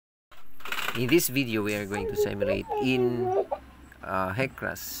In this video, we are going to simulate in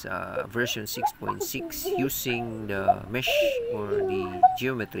HECRAS version 6.6 using the mesh or the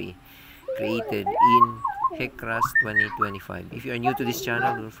geometry created in HECRAS 2025. If you are new to this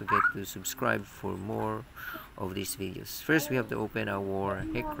channel, don't forget to subscribe for more of these videos. First, we have to open our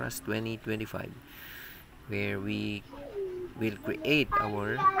HECRAS 2025, where we will create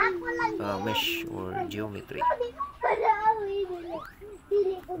our mesh or geometry.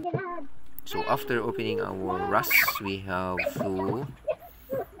 So after opening our RAS, we have to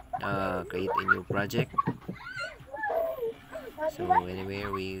create a new project. So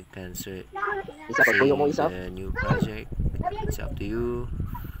anywhere we can save the new project. It's up to you.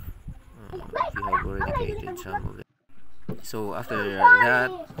 If you have already created some of them. So after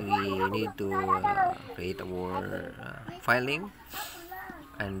that, we need to create our file name.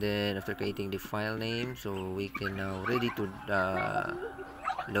 And then after creating the file name, so we can now ready to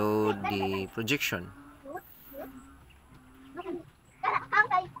load the projection.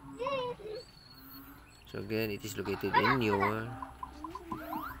 So again, it is located in your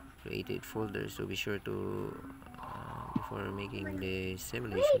created folder, so be sure to before making the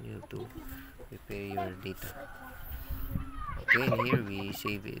simulation, you have to prepare your data. Okay, and here we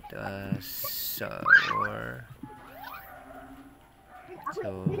save it as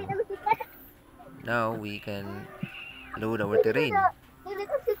so now we can load our terrain. So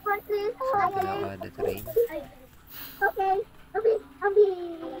we can now add the terrain.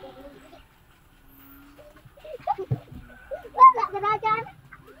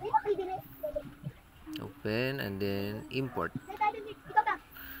 Open and then import.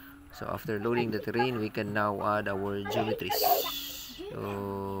 So after loading the terrain, we can now add our geometries.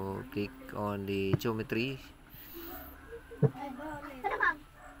 So click on the geometry.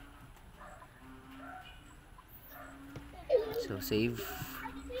 So save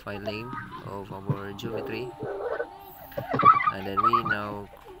file name of our geometry, and then we now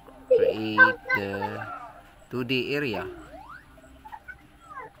create the 2D area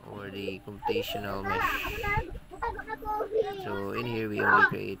or the computational mesh. So in here we only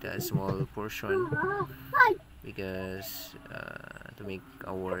create a small portion because to make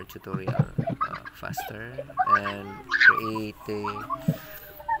our tutorial faster, and create the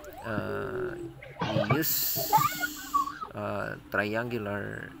we use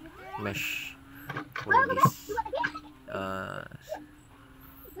triangular mesh for this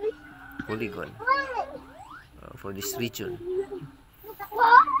polygon for this region.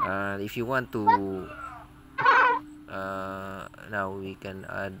 If you want to now we can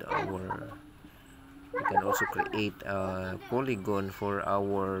add we can also create a polygon for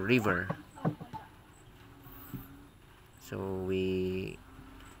our river. So we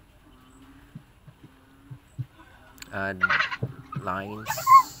add lines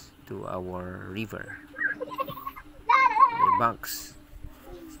to our river, the banks,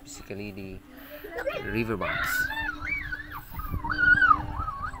 basically the river banks.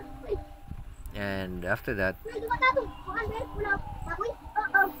 And after that,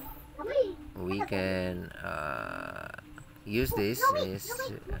 we can use this as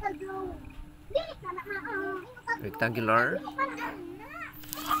rectangular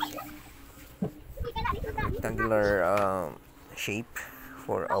shape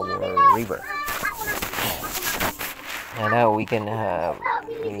for our river. And now we can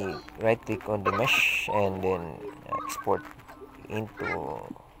we right click on the mesh and then export into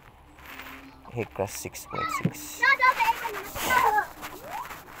HECRAS 6.6.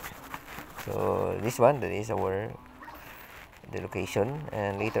 So this one, that is our the location,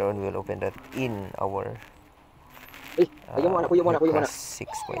 and later on we'll open that in our HECRAS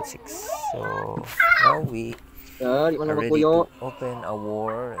 6.6. So now we are ready to open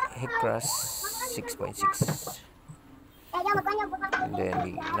our HECRAS 6.6.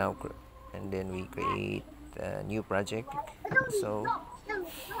 And then we create a new project. So then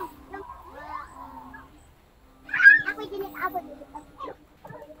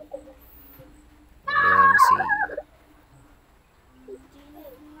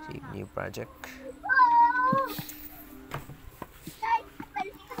save new project.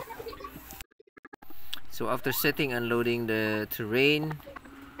 So after setting and loading the terrain,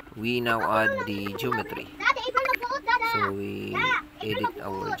 we now add the geometry. So we edit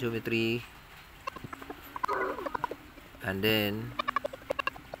our geometry and then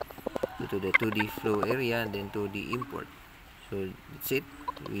go to the 2D flow area and then to the import. So that's it.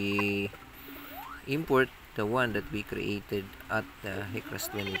 We import the one that we created at the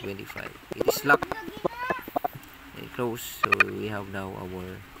HECRAS 2025. It is locked and closed, so we have now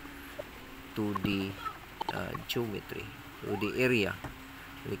our 2D geometry, 2D area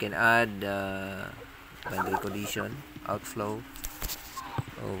We can add boundary condition, outflow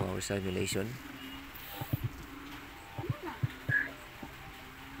of our simulation.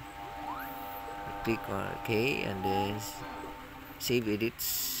 Click on OK and then save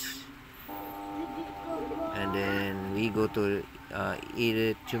edits, and then we go to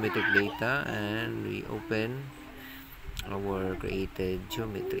edit geometric data and we open our created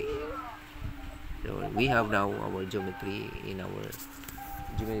geometry. So we have now our geometry in our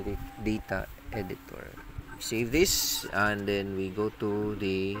geometric data editor. Save this and then we go to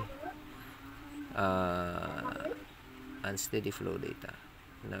the unsteady flow data.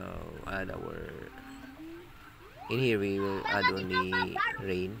 Now add our, in here we will add only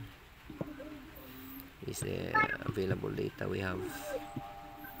rain. Is the available data we have.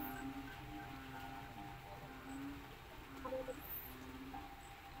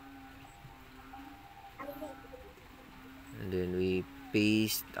 And then we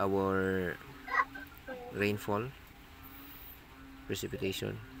paste our rainfall,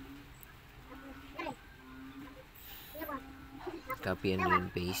 precipitation, copy and then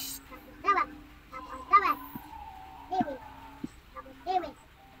paste.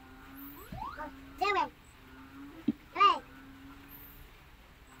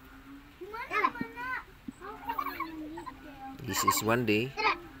 This is 1 day,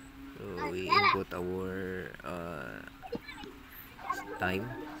 so we input our time.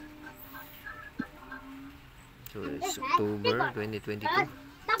 So it's October 2022.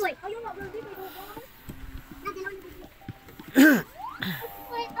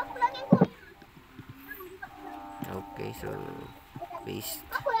 Okay, so paste.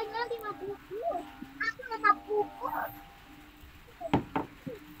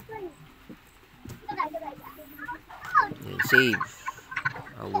 And save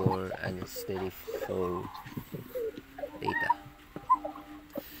our unsteady flow data.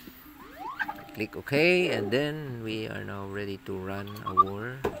 Click OK, and then we are now ready to run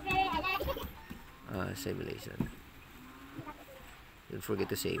our simulation. Don't forget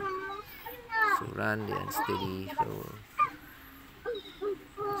to save. So run the unsteady flow.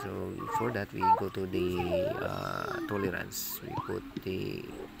 So for that we go to the tolerance. We put the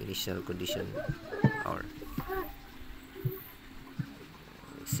initial condition R.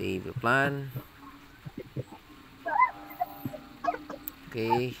 Save the plan.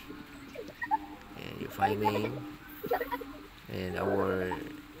 Okay. And your file name. And our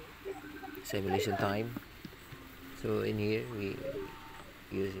simulation time. So in here we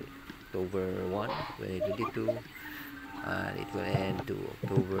use October 1, 2022. And it will end to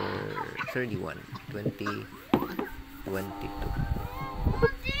October 31, 2022.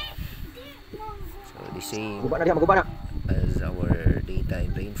 So the same as our data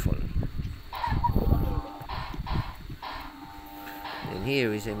in rainfall. And here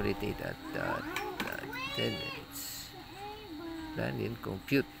we simulate it at 10 minutes. Then in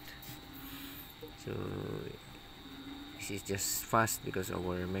compute. So this is just fast because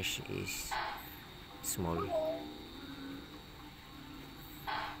our mesh is small.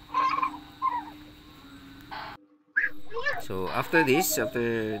 So after this,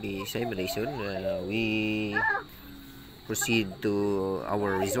 after the simulation, we proceed to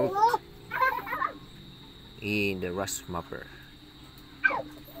our result in the Rust mapper.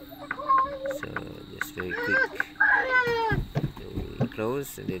 So just very quick, so we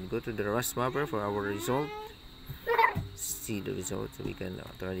close and then go to the Rust mapper for our result. See the result, so we can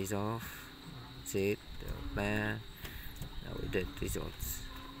turn this off. That's it. Plan. Now we did results.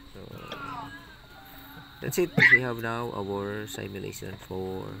 So that's it. We have now our simulation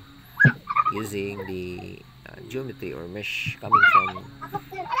for using the geometry or mesh coming from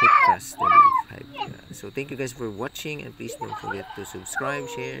HECRAS 6.6. So thank you guys for watching, and please don't forget to subscribe,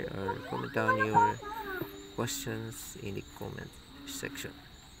 share, or comment down your questions in the comment section.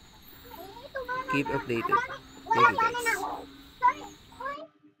 Keep updated. Thank you guys.